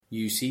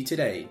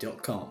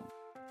uctoday.com.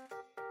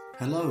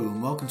 Hello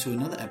and welcome to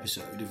another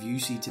episode of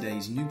UC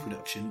Today's new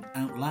production,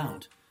 Out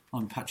Loud.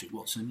 I'm Patrick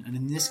Watson, and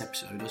in this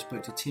episode I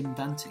spoke to Tim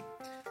Banting.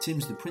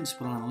 Tim's the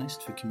Principal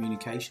Analyst for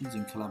Communications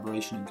and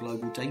Collaboration and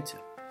Global Data.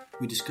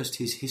 We discussed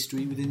his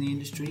history within the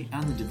industry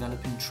and the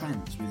developing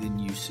trends within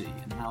UC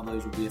and how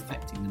those will be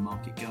affecting the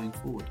market going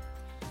forward.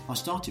 I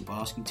started by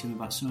asking Tim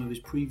about some of his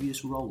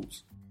previous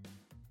roles.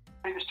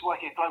 Previous to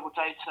working at Global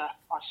Data,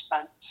 I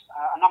spent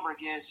a number of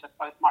years at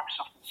both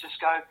Microsoft and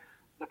Cisco,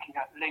 looking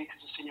at Link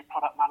as a senior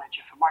product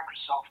manager for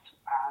Microsoft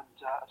and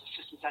as a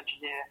systems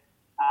engineer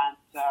and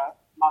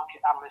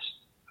market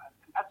analyst and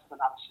competitive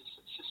analysis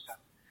at Cisco.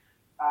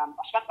 I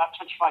spent about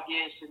 25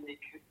 years in the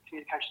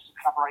communications and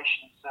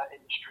collaborations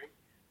industry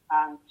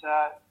and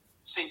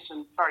seen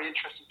some very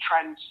interesting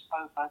trends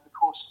over the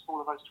course of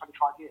all of those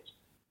 25 years.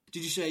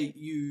 Did you say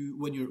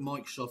when you were at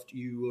Microsoft,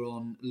 you were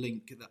on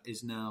Link, that is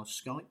now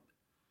Skype?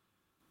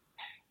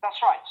 That's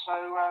right. So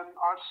I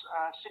was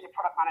senior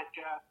product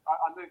manager.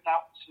 I moved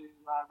out to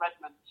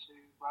Redmond to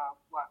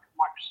work at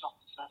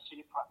Microsoft as a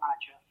senior product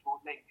manager for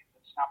Link.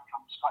 That's now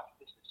become Skype for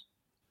Business.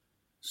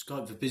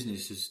 Skype for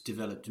Business has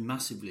developed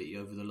massively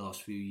over the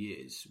last few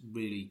years,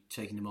 really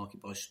taking the market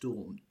by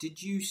storm.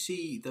 Did you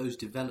see those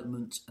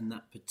developments and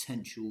that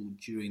potential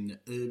during the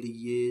early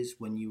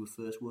years when you were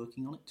first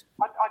working on it?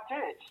 I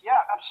did, yeah,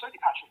 absolutely,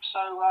 Patrick.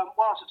 So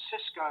while I was at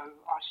Cisco,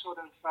 I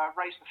sort of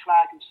raised the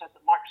flag and said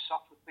that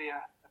Microsoft would be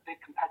a big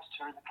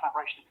competitor in the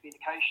collaboration and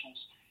communications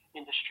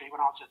industry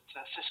when I was at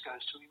Cisco.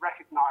 So we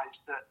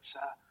recognised that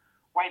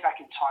way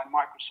back in time,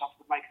 Microsoft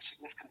would make a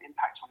significant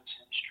impact on this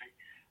industry.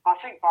 And I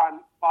think by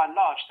and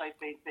large, they've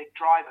been big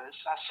drivers,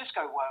 as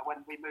Cisco were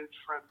when we moved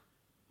from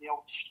the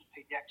old digital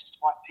PBXs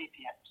to IP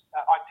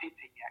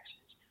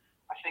PBXs.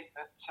 I think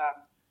that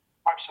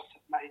Microsoft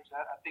have made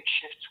a big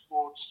shift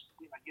towards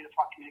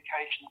unified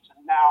communications,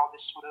 and now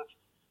this sort of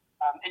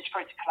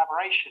integrated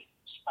collaboration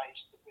space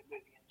that we're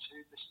moving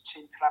into, this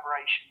team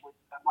collaboration with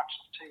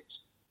Microsoft Teams.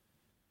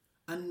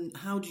 And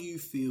how do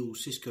you feel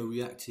Cisco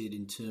reacted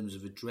in terms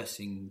of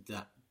addressing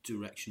that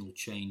directional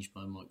change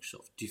by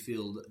Microsoft? Do you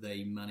feel that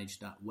they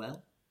managed that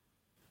well?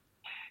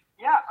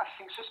 Yeah, I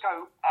think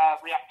Cisco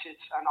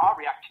reacted and are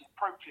reacting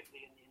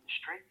appropriately in the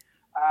industry.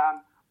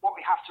 What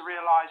we have to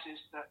realise is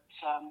that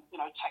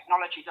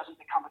technology doesn't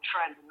become a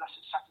trend unless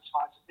it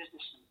satisfies a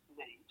business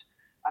need.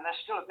 And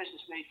there's still a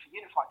business need for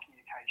unified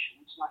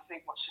communications. And I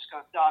think what Cisco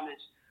have done is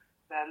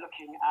they're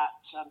looking at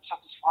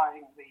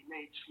satisfying the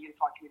needs for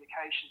unified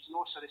communications, and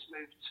also this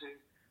move to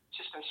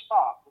Cisco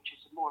Spark, which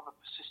is more of a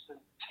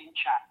persistent team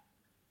chat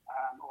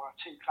or a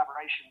team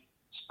collaboration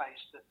space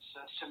that's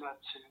similar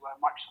to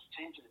Microsoft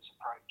Teams in its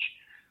approach.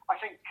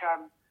 I think,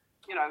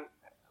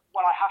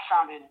 what I have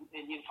found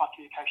in unified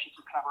communications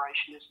and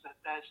collaboration is that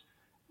there's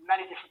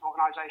many different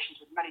organisations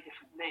with many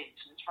different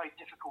needs, and it's very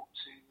difficult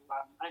to,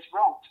 and it's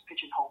wrong to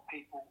pigeonhole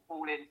people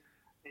all in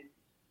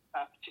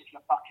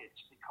particular buckets,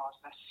 because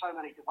there's so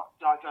many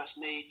diverse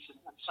needs and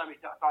so many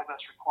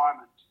diverse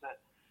requirements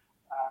that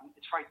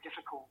it's very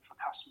difficult for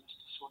customers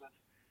to sort of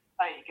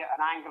get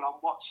an angle on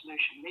what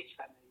solution meets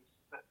their needs,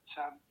 but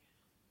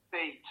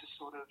B, to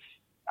sort of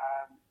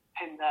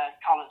pin their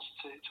colours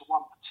to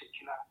one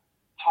particular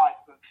type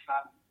of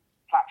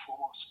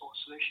platform or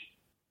solution.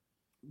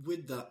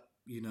 With that,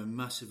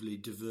 massively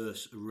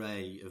diverse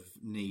array of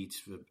needs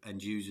for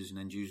end users and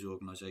end user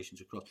organisations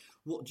across,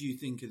 what do you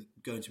think are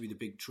going to be the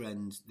big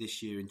trends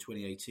this year in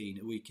 2018?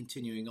 Are we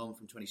continuing on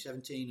from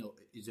 2017, or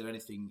is there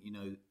anything,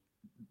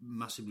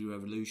 massively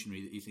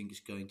revolutionary that you think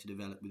is going to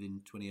develop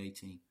within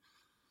 2018?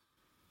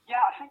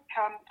 Yeah, I think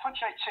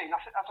 2018,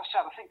 as I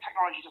said, I think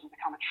technology doesn't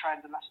become a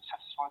trend unless it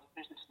satisfies a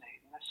business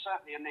need. And there's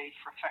certainly a need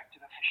for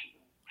effective,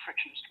 efficient and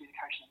frictionless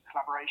communication and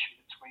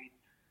collaboration between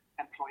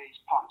employees,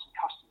 partners and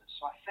customers.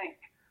 So I think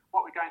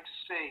what we're going to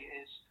see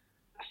is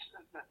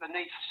the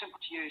need for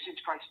simple-to-use,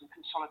 integrated and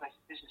consolidated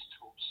business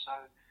tools. So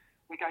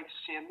we're going to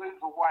see a move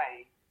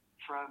away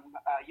from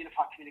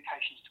unified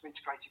communications to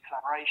integrated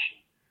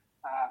collaboration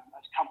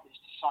as companies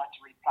decide to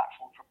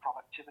re-platform for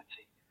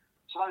productivity.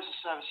 So those are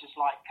services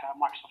like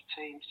Microsoft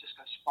Teams,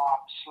 Cisco Spark,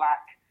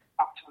 Slack,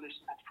 up to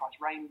Enterprise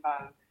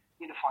Rainbow,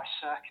 Unify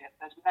Circuit.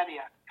 There's many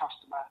a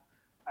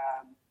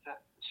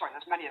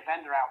there's many a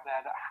vendor out there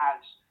that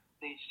has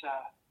these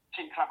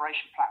team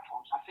collaboration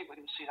platforms. I think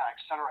we're going to see that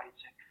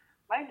accelerating,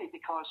 mainly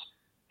because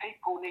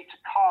people need to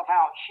carve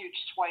out huge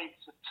swathes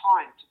of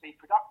time to be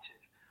productive.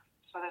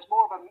 So there's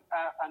more of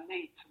a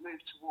need to move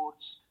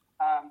towards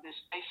this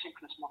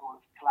asynchronous model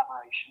of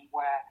collaboration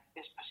where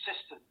it's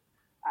persistent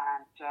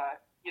and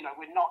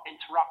we're not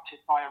interrupted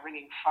by a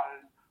ringing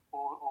phone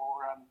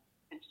or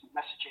instant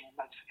messaging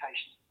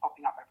notifications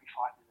popping up every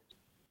 5 minutes.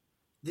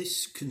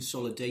 This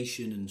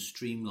consolidation and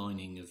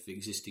streamlining of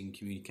existing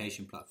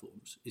communication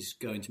platforms is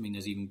going to mean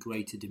there's even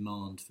greater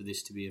demand for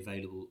this to be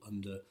available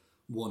under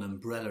one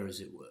umbrella, as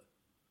it were.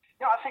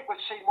 Yeah, I think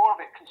we'll see more of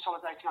it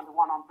consolidating under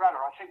one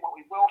umbrella. I think what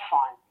we will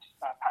find,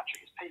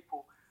 Patrick, is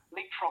people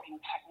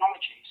leapfrogging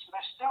technology. So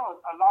there's still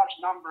a large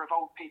number of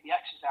old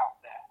PBXs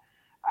out there,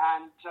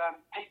 and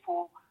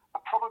people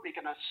are probably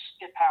going to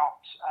skip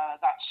out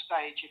that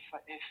stage if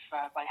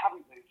they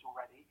haven't moved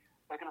already.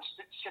 They're going to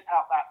skip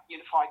out that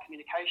unified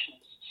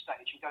communications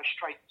stage and go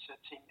straight to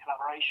team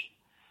collaboration.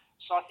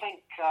 So I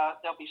think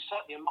there'll be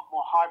certainly a lot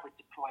more hybrid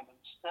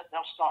deployments.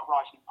 They'll start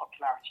rising in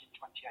popularity in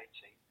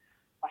 2018.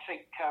 I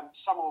think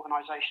some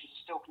organisations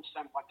are still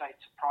concerned by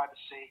data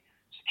privacy,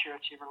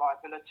 security and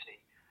reliability,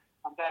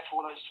 and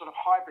therefore those sort of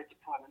hybrid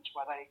deployments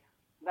where they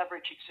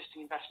leverage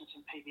existing investments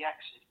in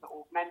PBXs but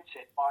augment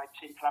it by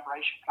team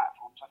collaboration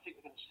platforms. I think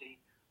we're going to see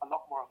a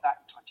lot more of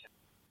that in 2018.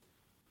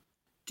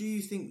 Do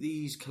you think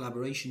these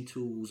collaboration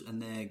tools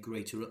and their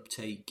greater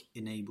uptake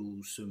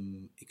enable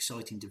some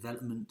exciting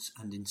developments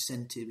and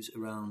incentives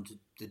around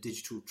the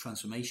digital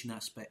transformation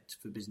aspect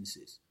for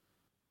businesses?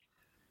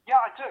 Yeah,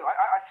 I do.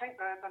 I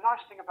think the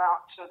nice thing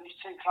about these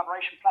team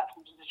collaboration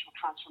platforms and digital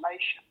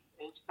transformation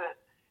is that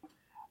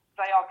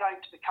they are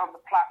going to become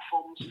the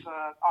platforms for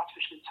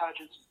artificial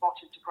intelligence and bot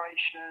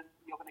integration.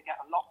 You're going to get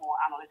a lot more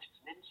analytics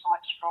and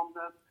insights from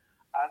them.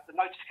 The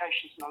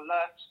notifications and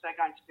alerts, they're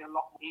going to be a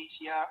lot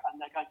easier and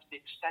they're going to be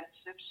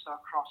extensive. So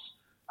across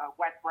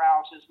web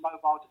browsers,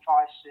 mobile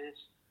devices,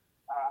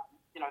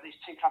 these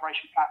team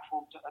collaboration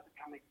platforms are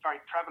becoming very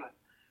prevalent.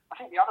 I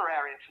think the other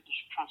area for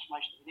digital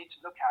transformation that we need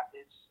to look at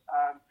is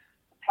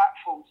the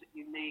platforms that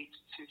you need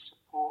to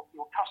support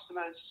your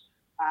customers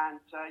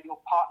and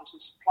your partners and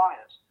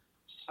suppliers.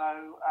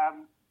 So,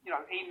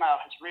 email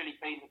has really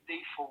been the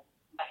default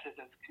method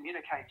of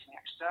communicating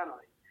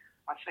externally.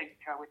 I think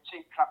with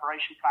team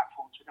collaboration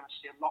platforms, we're going to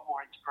see a lot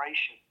more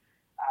integration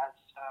as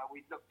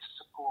we look to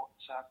support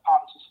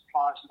partners and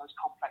suppliers in those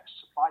complex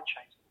supply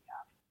chains that we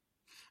have.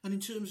 And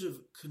in terms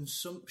of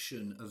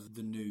consumption of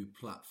the new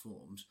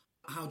platforms,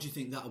 how do you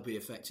think that will be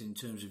affected in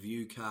terms of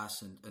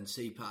UCaaS and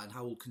CPaaS, and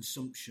how will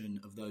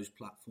consumption of those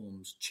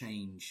platforms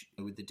change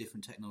with the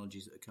different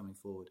technologies that are coming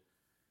forward?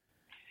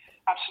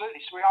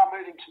 Absolutely. So we are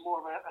moving to more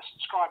of a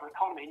subscriber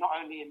economy, not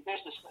only in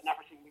business but in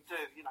everything we do.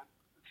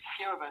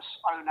 Few of us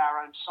own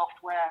our own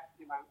software.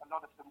 A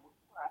lot of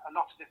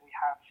it we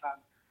have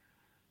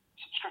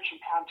subscription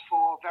plans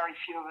for. Very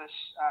few of us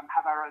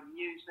have our own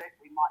music.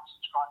 We might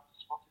subscribe to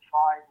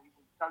Spotify. We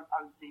don't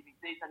own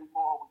DVDs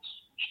anymore. We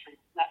stream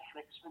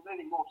Netflix. We're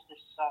moving more to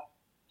this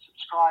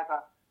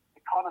subscriber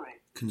economy.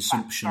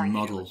 Consumption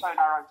model. Very few of us own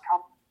our own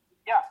company.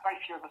 Yeah, very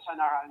few of us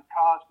own our own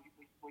cars. We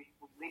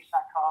lease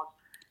our cars.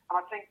 And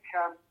I think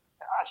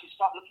as you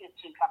start looking at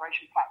team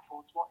collaboration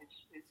platforms, what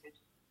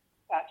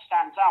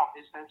stands out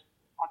is I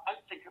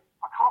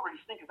can't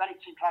really think of any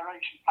team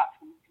collaboration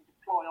platform you can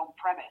deploy on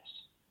premise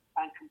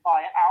and can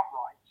buy it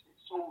outright.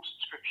 It's all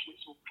subscription,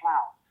 it's all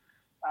cloud.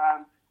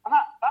 And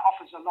that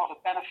offers a lot of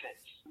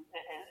benefits.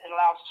 It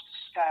allows us to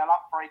scale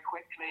up very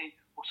quickly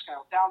or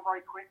scale down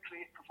very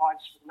quickly. It provides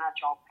us with an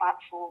agile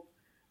platform.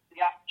 The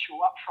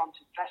actual upfront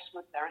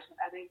investment, there isn't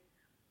any.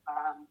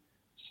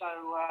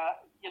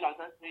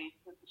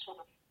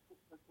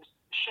 The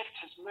shift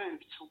has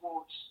moved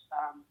towards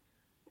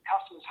the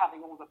customers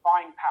having all the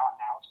buying power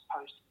now as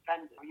opposed to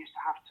vendors. We used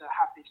to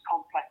have these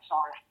complex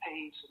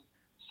RFPs and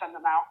send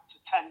them out to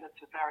tender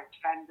to various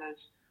vendors.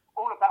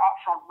 All of that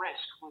upfront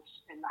risk was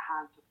in the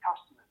hands of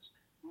customers.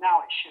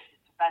 Now it's shifted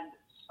to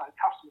vendors. So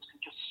customers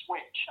can just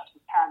switch, as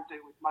we can do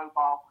with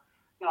mobile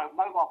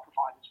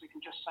providers. We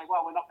can just say,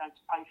 well, we're not going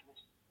to pay for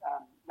this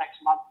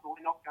next month, or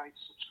we're not going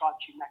to subscribe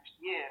to you next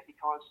year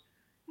because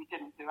we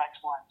didn't do X,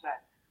 Y, and Z.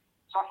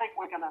 So I think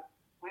we're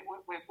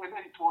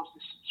moving towards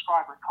this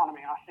subscriber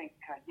economy, and I think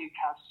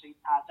UCaaS,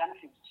 CPaaS,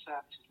 anything as a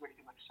service is really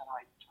going to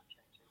accelerate in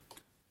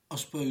 2018. I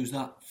suppose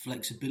that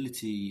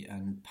flexibility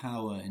and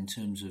power in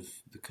terms of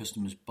the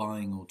customer's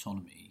buying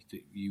autonomy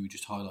that you were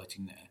just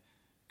highlighting there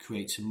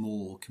creates a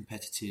more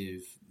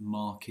competitive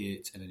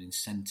market and an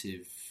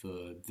incentive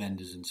for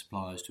vendors and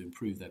suppliers to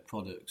improve their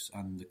products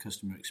and the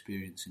customer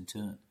experience in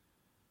turn.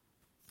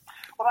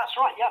 Well, that's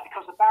right, yeah,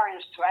 because the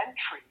barriers to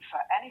entry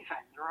for any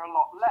vendor are a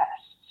lot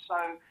less. So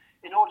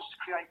in order to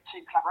create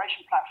team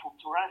collaboration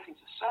platforms or anything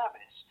as a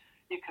service,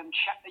 you can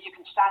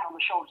stand on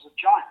the shoulders of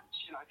giants.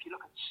 If you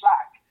look at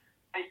Slack,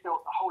 they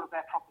built the whole of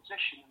their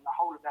proposition and the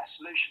whole of their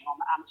solution on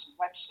the Amazon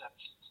Web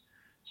Services.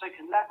 So you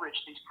can leverage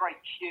these great,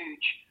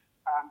 huge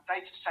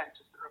data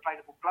centers that are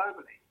available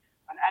globally.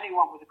 And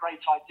anyone with a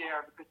great idea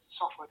and a good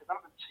software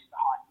development team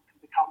behind them can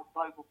become a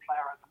global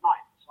player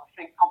overnight. So I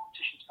think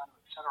competition is going to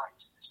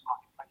accelerate in this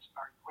marketplace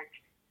very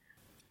quickly.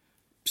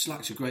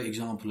 Slack's a great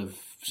example of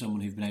someone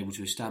who've been able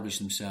to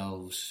establish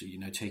themselves,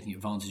 taking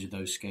advantage of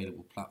those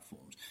scalable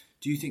platforms.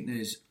 Do you think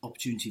there's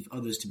opportunity for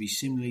others to be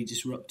similarly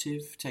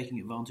disruptive,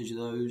 taking advantage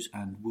of those,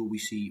 and will we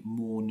see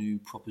more new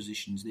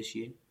propositions this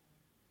year?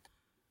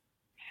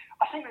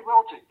 I think we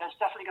will do. There's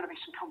definitely going to be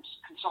some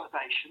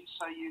consolidation.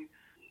 So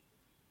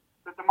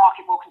the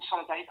market will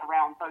consolidate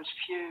around those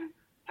few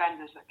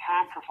vendors that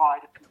can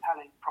provide a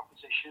compelling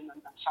proposition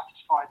and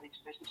satisfy these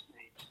business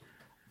needs.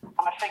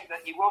 And I think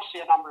that you will see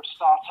a number of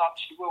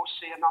startups. You will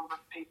see a number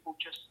of people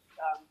just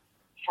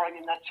throwing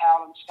in their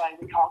towel and saying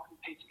we can't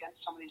compete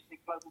against some of these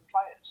big global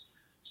players.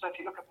 So if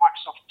you look at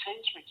Microsoft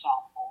Teams, for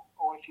example,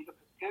 or if you look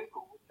at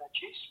Google with their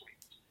G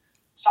Suite,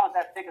 some of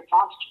their big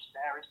advantages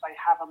there is they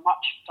have a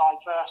much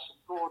diverse and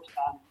broad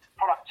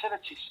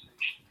productivity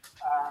solution.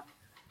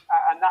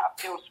 And that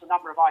appeals to a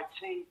number of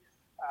IT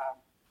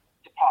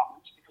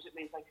departments because it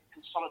means they can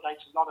consolidate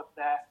a lot of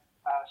their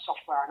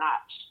software and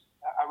apps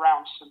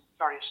around some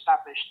very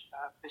established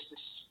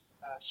business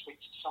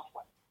suites of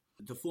software.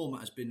 The format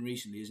has been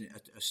recently, isn't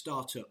it? A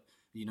startup,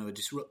 a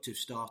disruptive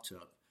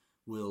startup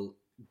will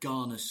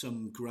garner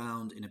some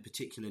ground in a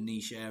particular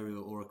niche area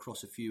or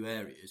across a few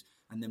areas,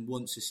 and then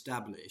once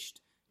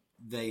established,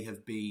 they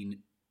have been,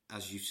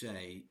 as you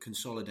say,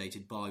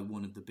 consolidated by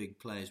one of the big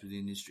players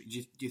within the industry.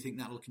 Do you think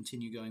that will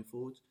continue going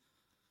forward?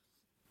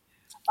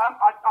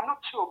 I'm not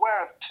too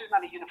aware of too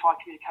many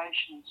unified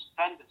communications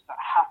vendors that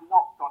have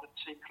not got a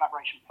team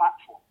collaboration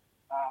platform.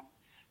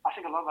 I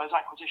think a lot of those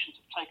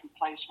acquisitions have taken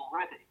place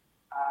already,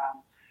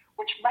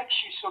 which makes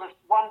you sort of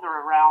wonder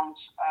around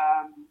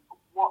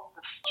what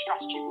the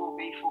strategy will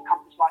be for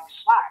companies like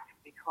Slack,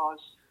 because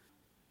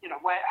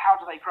how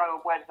do they grow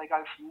and where do they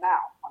go from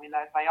now? I mean,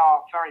 they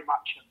are very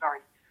much a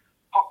very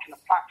popular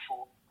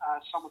platform.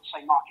 Some would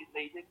say market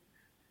leading,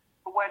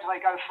 but where do they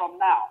go from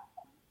now?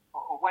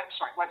 Where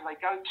do they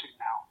go to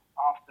now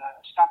after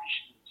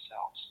establishing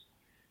themselves?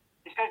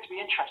 It's going to be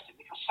interesting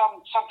because some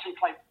team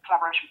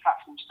collaboration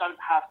platforms don't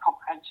have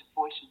comprehensive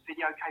voice and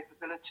video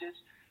capabilities.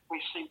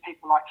 We've seen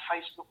people like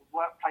Facebook with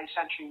Workplace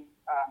entering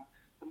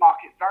the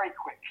market very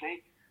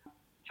quickly.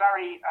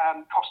 Very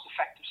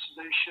cost-effective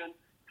solution,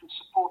 can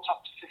support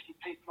up to 50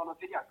 people on a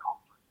video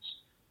conference.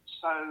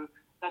 So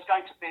there's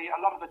going to be a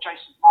lot of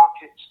adjacent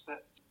markets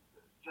that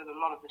a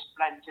lot of this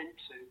blends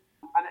into.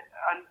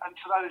 And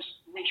for those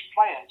niche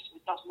players,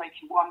 it does make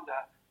you wonder,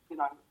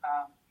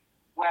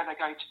 where they're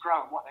going to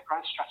grow and what their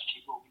growth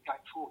strategy will be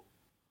going forward.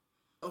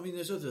 I mean,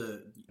 there's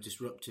other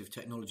disruptive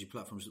technology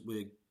platforms that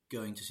we're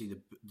going to see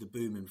the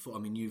boom in. I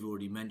mean, you've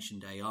already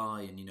mentioned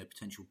AI and,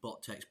 potential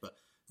bot techs, but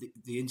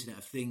the Internet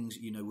of Things,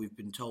 we've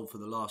been told for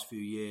the last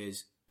few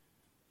years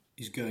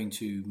is going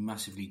to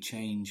massively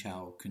change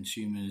how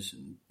consumers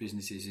and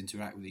businesses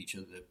interact with each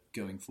other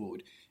going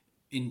forward.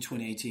 In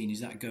 2018, is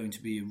that going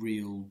to be a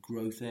real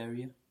growth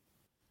area?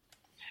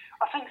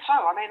 I think so.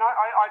 I mean,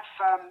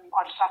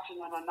 I've sat in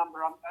on a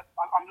number.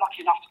 I'm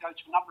lucky enough to go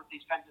to a number of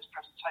these vendors'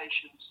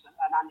 presentations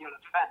and annual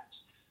events.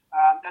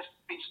 There's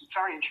been some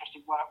very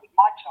interesting work with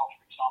Mitel,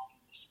 for example,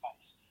 in this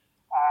space.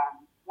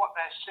 What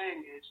they're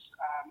seeing is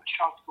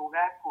Charles de Gaulle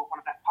Airport, one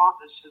of their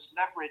partners, has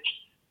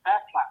leveraged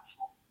their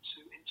platform to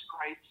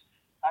integrate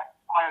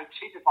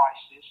IoT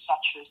devices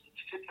such as the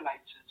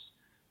defibrillators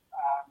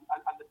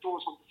and the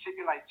doors on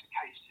defibrillator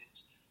cases,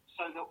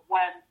 so that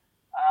when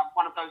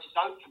one of those is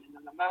open in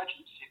an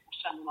emergency, it will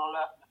send an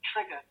alert and a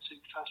trigger to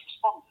first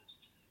responders.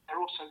 They're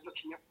also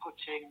looking at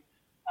putting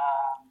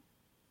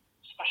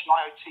special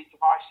IoT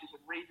devices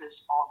and readers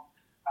on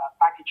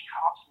baggage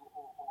carts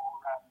or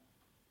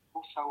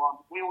also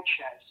on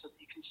wheelchairs, so that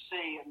you can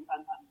see and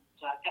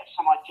get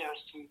some idea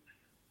as to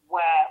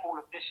where all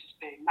of this is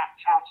being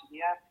mapped out in the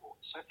airport.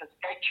 So if there's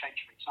a gate change,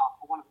 for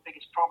example, one of the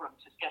biggest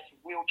problems is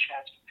getting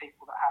wheelchairs for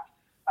people that have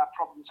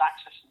problems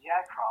accessing the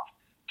aircraft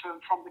to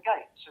and from the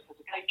gate. So if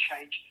there's a gate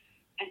change,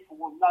 people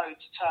will know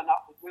to turn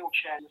up with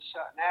wheelchair in a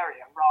certain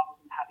area rather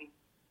than having,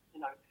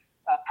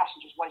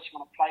 passengers waiting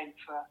on a plane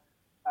for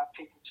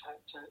people to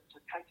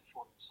cater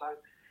for them. So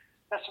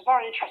there's some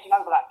very interesting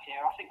overlap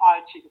here. I think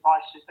IoT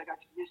devices, they're going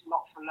to be used a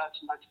lot for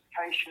alerts and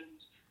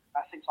notifications.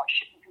 Things like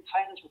shipping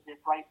containers would be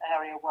a great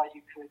area where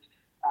you could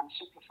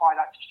simplify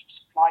that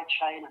supply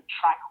chain and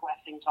track where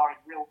things are in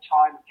real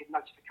time and give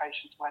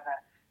notifications where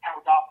they're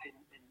held up in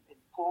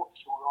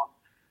ports or on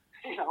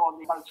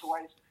the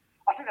motorways.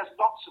 I think there's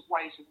lots of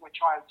ways in which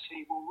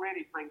IoT will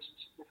really bring some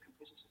significant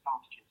business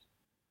advantages.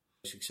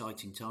 It's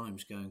exciting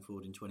times going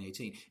forward in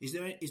 2018. Is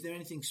there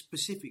anything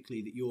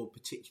specifically that you're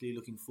particularly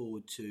looking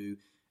forward to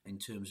in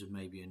terms of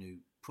maybe a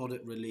new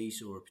product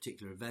release or a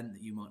particular event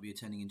that you might be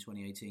attending in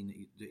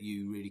 2018 that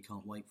you really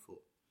can't wait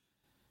for?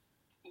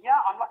 Yeah,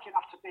 I'm lucky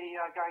enough to be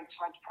going to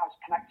Enterprise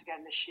Connect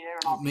again this year.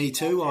 And Me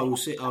too. I will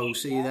see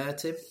you there,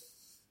 Tim.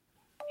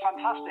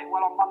 Fantastic.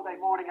 Well, on Monday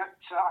morning at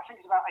I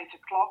think it's about 8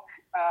 o'clock,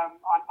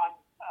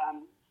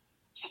 I'm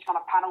sitting on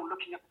a panel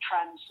looking at the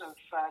trends of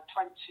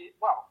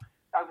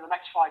over the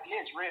next 5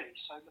 years, really.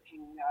 So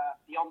looking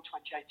beyond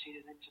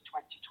 2018 and into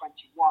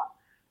 2021.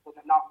 With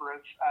a number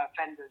of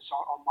vendors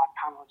on my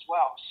panel as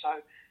well.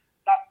 So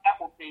that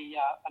will be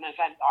an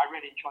event that I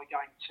really enjoy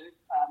going to.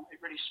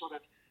 It really sort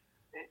of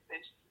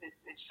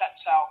it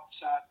sets out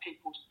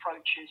people's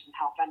approaches and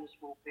how vendors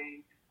will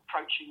be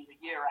approaching the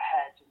year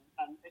ahead.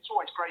 And it's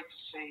always great to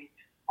see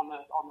on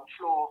the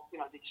floor,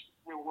 these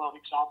real world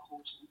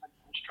examples and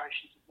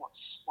demonstrations of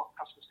what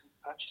customers can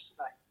purchase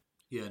today.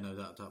 Yeah, no,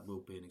 that will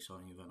be an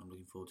exciting event. I'm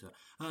looking forward to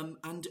that.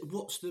 And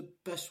what's the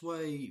best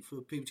way for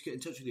people to get in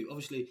touch with you?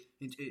 Obviously,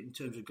 in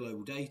terms of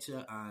global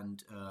data,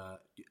 and are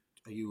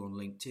you on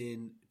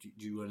LinkedIn? Do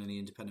you run any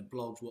independent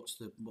blogs? What's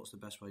the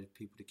best way for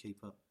people to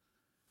keep up?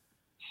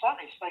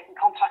 Certainly, so they can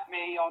contact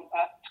me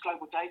at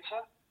Global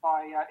Data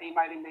by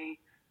emailing me,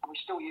 and we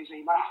still use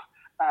email.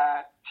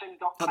 Tim.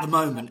 At the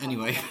moment,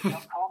 anyway.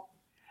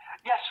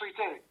 Yes, we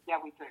do. Yeah,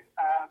 we do.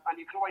 And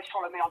you can always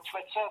follow me on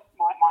Twitter.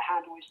 My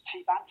handle is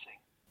tbanting.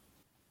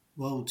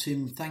 Well,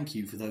 Tim, thank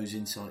you for those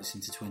insights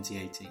into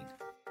 2018.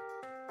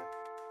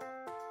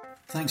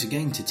 Thanks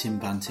again to Tim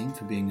Banting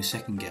for being the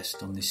second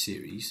guest on this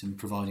series and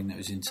providing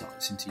those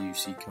insights into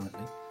UC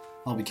currently.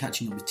 I'll be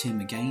catching up with Tim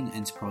again at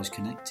Enterprise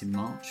Connect in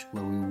March,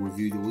 where we will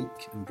review the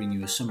week and bring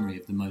you a summary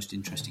of the most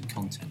interesting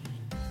content.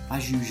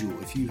 As usual,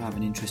 if you have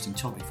an interesting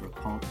topic for a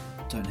pod,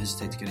 don't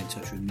hesitate to get in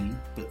touch with me.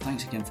 But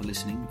thanks again for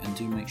listening, and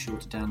do make sure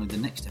to download the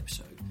next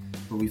episode,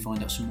 where we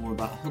find out some more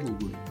about huddle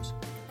rooms.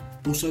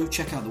 Also,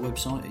 check out the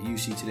website at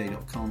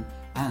uctoday.com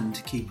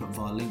and keep up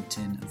via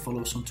LinkedIn and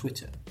follow us on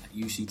Twitter at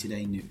UC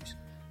Today News.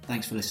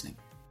 Thanks for listening.